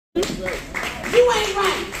You ain't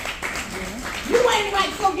right. You ain't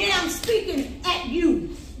right, so yeah, I'm speaking at you.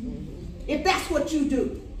 If that's what you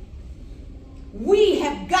do. We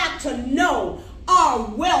have got to know our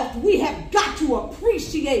wealth. We have got to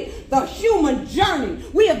appreciate the human journey.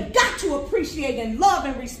 We have got to appreciate and love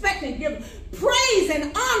and respect and give praise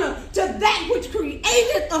and honor to that which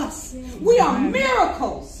created us. We are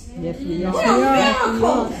miracles. Yes, we are. We are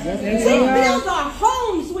miracles. Yes, we build our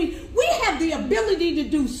homes. We have the ability to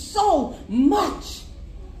do so much.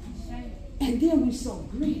 And then we're so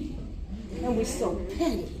greedy. And we're so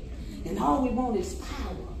petty. And all we want is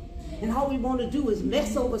power. And all we want to do is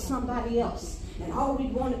mess over somebody else. And all we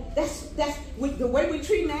want to, that's the way we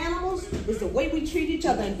treat animals is the way we treat each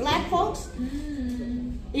other. And black folks,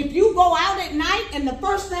 if you go out at night and the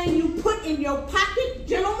first thing you put in your pocket,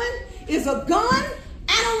 gentlemen, is a gun,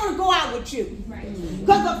 I don't want to go out with you.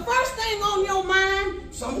 Because the first thing on your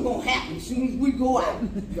mind, something's going to happen as soon as we go out.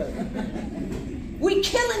 We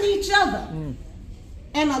killing each other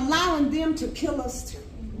and allowing them to kill us too.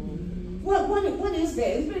 What is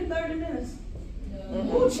that? It's been 30 minutes.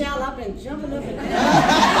 Oh, child, I've been jumping up and down.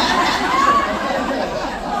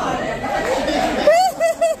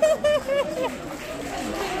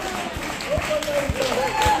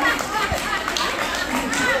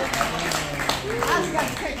 I just got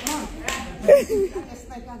to take one. I just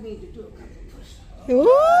think I need to do a couple of push-ups.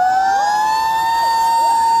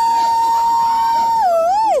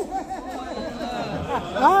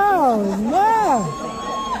 Oh, no.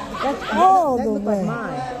 That's all the way.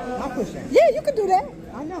 Yeah, you can do that.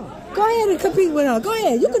 I know. Go ahead and compete with her. Go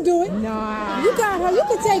ahead. You can do it. No. You got her. You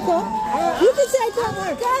can take her. You can take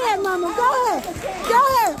her. Go ahead, Mama. Go ahead. Go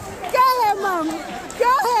ahead. Go ahead, Mama. Go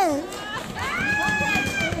ahead.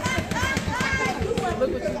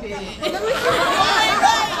 Look what you did.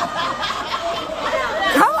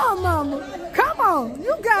 Come on, Mama. Come on.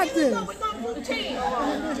 You got this.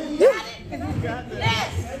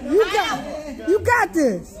 You got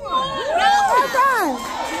this. Okay.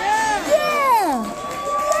 Yeah.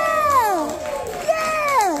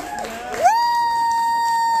 Woo!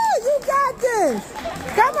 You got this.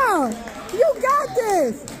 Come on. You got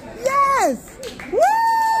this. Yes. Woo!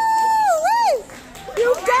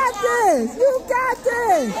 You got this. You got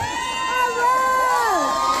this.